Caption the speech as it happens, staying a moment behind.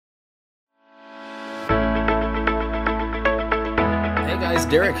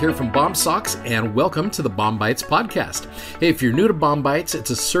guys, Derek here from Bomb Socks, and welcome to the BOM-BITES podcast. Hey, if you're new to BOM-BITES,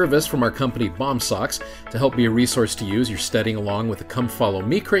 it's a service from our company Bomb Socks to help be a resource to use. You're studying along with the Come Follow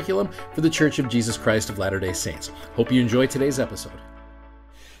Me curriculum for the Church of Jesus Christ of Latter-day Saints. Hope you enjoy today's episode.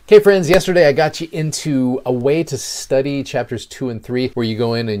 Okay, friends, yesterday I got you into a way to study chapters 2 and 3, where you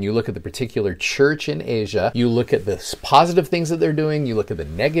go in and you look at the particular church in Asia, you look at the positive things that they're doing, you look at the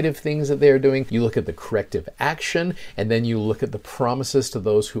negative things that they're doing, you look at the corrective action, and then you look at the promises to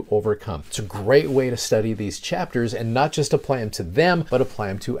those who overcome. It's a great way to study these chapters and not just apply them to them, but apply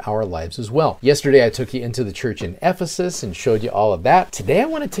them to our lives as well. Yesterday I took you into the church in Ephesus and showed you all of that. Today I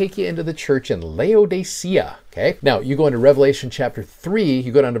want to take you into the church in Laodicea. Okay, now you go into Revelation chapter 3,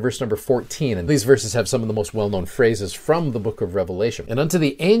 you go down to verse number 14, and these verses have some of the most well-known phrases from the book of Revelation. And unto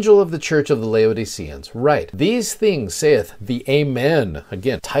the angel of the church of the Laodiceans, write, these things saith the Amen,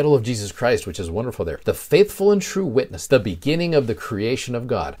 again, title of Jesus Christ, which is wonderful there, the faithful and true witness, the beginning of the creation of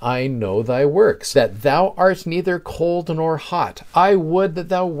God. I know thy works, that thou art neither cold nor hot. I would that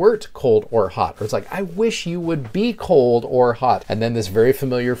thou wert cold or hot. Or it's like, I wish you would be cold or hot. And then this very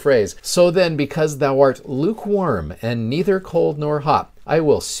familiar phrase, so then, because thou art lukewarm and neither cold nor hot, I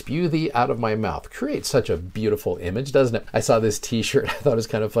will spew thee out of my mouth. Creates such a beautiful image, doesn't it? I saw this t-shirt. I thought it was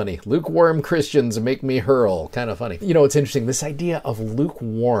kind of funny. Lukewarm Christians make me hurl. Kind of funny. You know, it's interesting. This idea of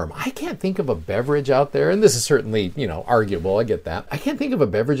lukewarm. I can't think of a beverage out there, and this is certainly, arguable. I get that. I can't think of a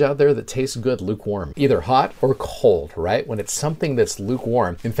beverage out there that tastes good lukewarm. Either hot or cold, right? When it's something that's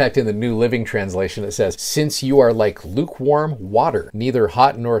lukewarm. In fact, in the New Living Translation, it says, since you are like lukewarm water, neither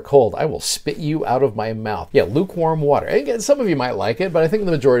hot nor cold, I will spit you out of my mouth. Yeah, lukewarm water. And again, some of you might like it, but I think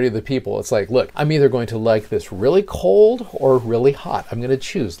the majority of the people, it's like, look, I'm either going to like this really cold or really hot. I'm going to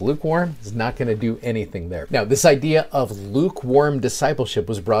choose. Lukewarm is not going to do anything there. Now, this idea of lukewarm discipleship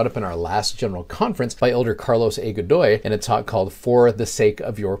was brought up in our last general conference by Elder Carlos A. Godoy in a talk called For the Sake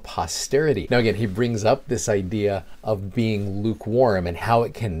of Your Posterity. Now, again, he brings up this idea of being lukewarm and how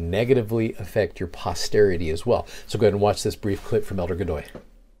it can negatively affect your posterity as well. So go ahead and watch this brief clip from Elder Godoy.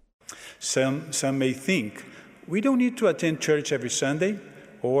 Some may think, we don't need to attend church every Sunday,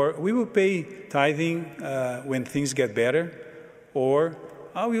 or we will pay tithing when things get better, or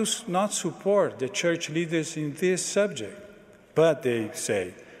I will not support the church leaders in this subject. But they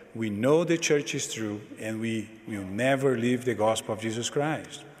say, we know the church is true, and we will never leave the gospel of Jesus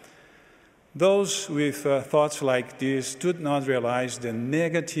Christ. Those with thoughts like this do not realize the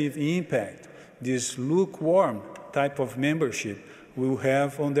negative impact this lukewarm type of membership will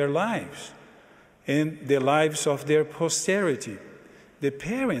have on their lives and the lives of their posterity. The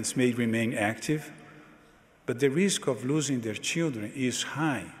parents may remain active, but the risk of losing their children is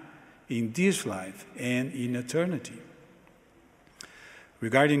high in this life and in eternity.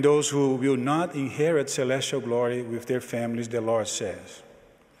 Regarding those who will not inherit celestial glory with their families, the Lord says,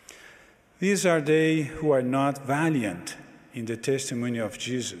 these are they who are not valiant in the testimony of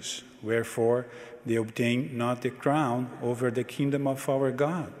Jesus, wherefore they obtain not the crown over the kingdom of our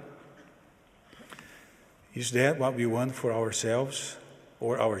God. Is that what we want for ourselves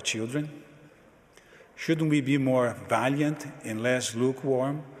or our children? Shouldn't we be more valiant and less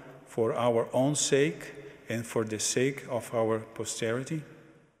lukewarm for our own sake and for the sake of our posterity?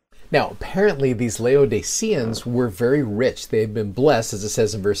 Now, apparently these Laodiceans were very rich. They had been blessed, as it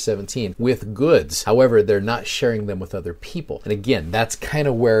says in verse 17, with goods. However, they're not sharing them with other people. And again, that's kind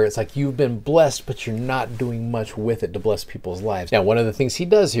of where it's like you've been blessed, but you're not doing much with it to bless people's lives. Now, one of the things he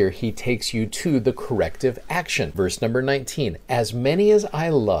does here, he takes you to the corrective action. Verse number 19, as many as I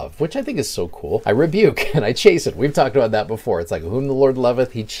love, which I think is so cool, I rebuke and I chasten. We've talked about that before. It's like, whom the Lord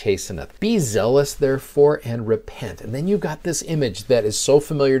loveth, he chasteneth. Be zealous, therefore, and repent. And then you've got this image that is so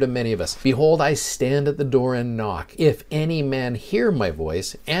familiar to many of us. Behold, I stand at the door and knock. If any man hear my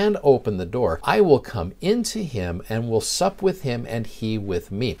voice and open the door, I will come into him and will sup with him and he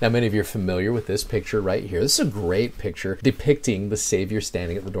with me. Now, many of you are familiar with this picture right here. This is a great picture depicting the Savior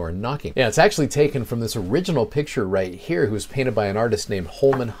standing at the door and knocking. Yeah, it's actually taken from this original picture right here, who was painted by an artist named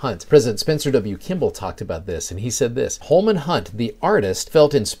Holman Hunt. President Spencer W. Kimball talked about this, and he said this, Holman Hunt, the artist,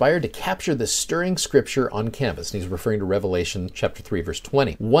 felt inspired to capture this stirring scripture on canvas. And he's referring to Revelation chapter 3, verse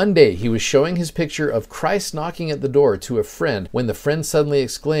 20. One day, he was showing his picture of Christ knocking at the door to a friend when the friend suddenly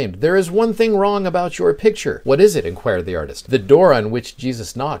exclaimed, there is one thing wrong about your picture. What is it? Inquired the artist. The door on which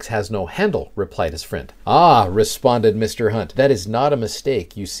Jesus knocks has no handle, replied his friend. Ah, responded Mr. Hunt, that is not a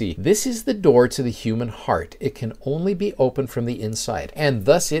mistake. You see, this is the door to the human heart. It can only be opened from the inside. And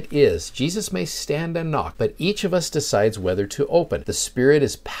thus it is. Jesus may stand and knock, but each of us decides whether to open. The Spirit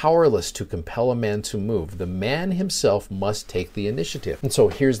is powerless to compel a man to move. The man himself must take the initiative. And so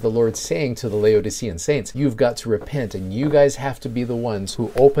here's the Lord saying to the Laodicean saints, you've got to repent, and you guys have to be the ones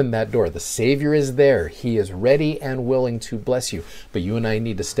who open that door. The Savior is there. He is ready and willing to bless you, but you and I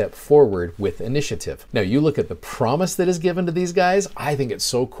need to step forward with initiative. Now, you look at the promise that is given to these guys. I think it's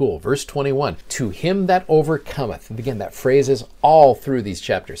so cool. Verse 21, to him that overcometh. And again, that phrase is all through these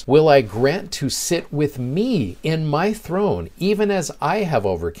chapters. Will I grant to sit with me in my throne, even as I have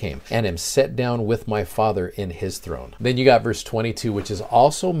overcame, and am set down with my Father in his throne. Then you got verse 22, which is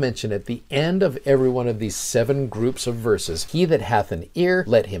also mentioned at the end of every one of these 7 groups of verses. He that hath an ear,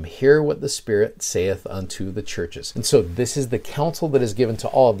 let him hear what the Spirit saith unto the churches. And so this is the counsel that is given to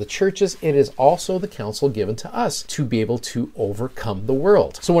all of the churches. It is also the counsel given to us to be able to overcome the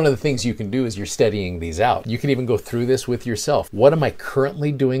world. So one of the things you can do as you're studying these out, you can even go through this with yourself. What am I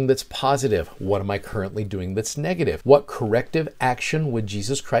currently doing that's positive? What am I currently doing that's negative? What corrective action would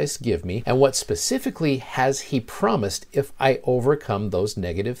Jesus Christ give me? And what specifically has he promised if I overcome those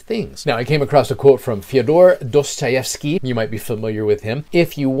negative things? Now, I came across a quote from Fyodor Dostoevsky. You might be familiar with him.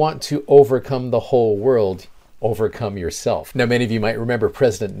 If you want to overcome the whole world, overcome yourself. Now, many of you might remember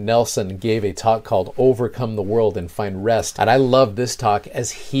President Nelson gave a talk called Overcome the World and Find Rest. And I love this talk as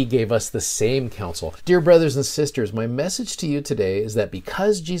he gave us the same counsel. Dear brothers and sisters, my message to you today is that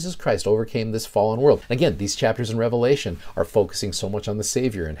because Jesus Christ overcame this fallen world, again, these chapters in Revelation are focusing so much on the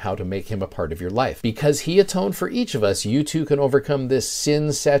Savior and how to make him a part of your life. Because he atoned for each of us, you too can overcome this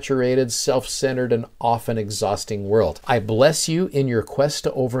sin-saturated, self-centered, and often exhausting world. I bless you in your quest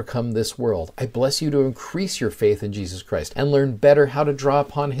to overcome this world. I bless you to increase your faith in Jesus Christ and learn better how to draw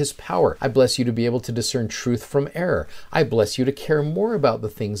upon his power. I bless you to be able to discern truth from error. I bless you to care more about the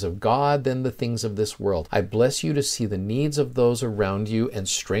things of God than the things of this world. I bless you to see the needs of those around you and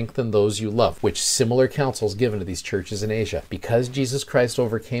strengthen those you love, which similar counsel is given to these churches in Asia. Because Jesus Christ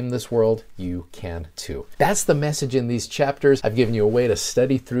overcame this world, you can too. That's the message in these chapters. I've given you a way to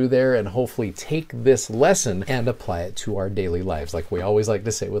study through there and hopefully take this lesson and apply it to our daily lives, like we always like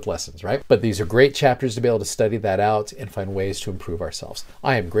to say with lessons, right? But these are great chapters to be able to study that out and find ways to improve ourselves.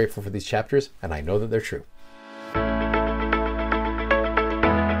 I am grateful for these chapters, and I know that they're true.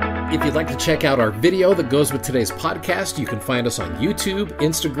 If you'd like to check out our video that goes with today's podcast, you can find us on YouTube,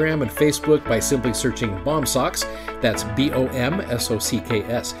 Instagram, and Facebook by simply searching BOM-SOCKS. That's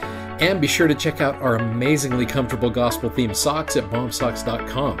BOMSOCKS. And be sure to check out our amazingly comfortable gospel-themed socks at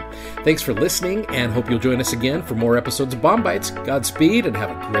BOMSOCKS.com. Thanks for listening, and hope you'll join us again for more episodes of BOM-BITES. Godspeed, and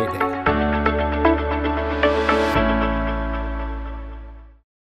have a great day.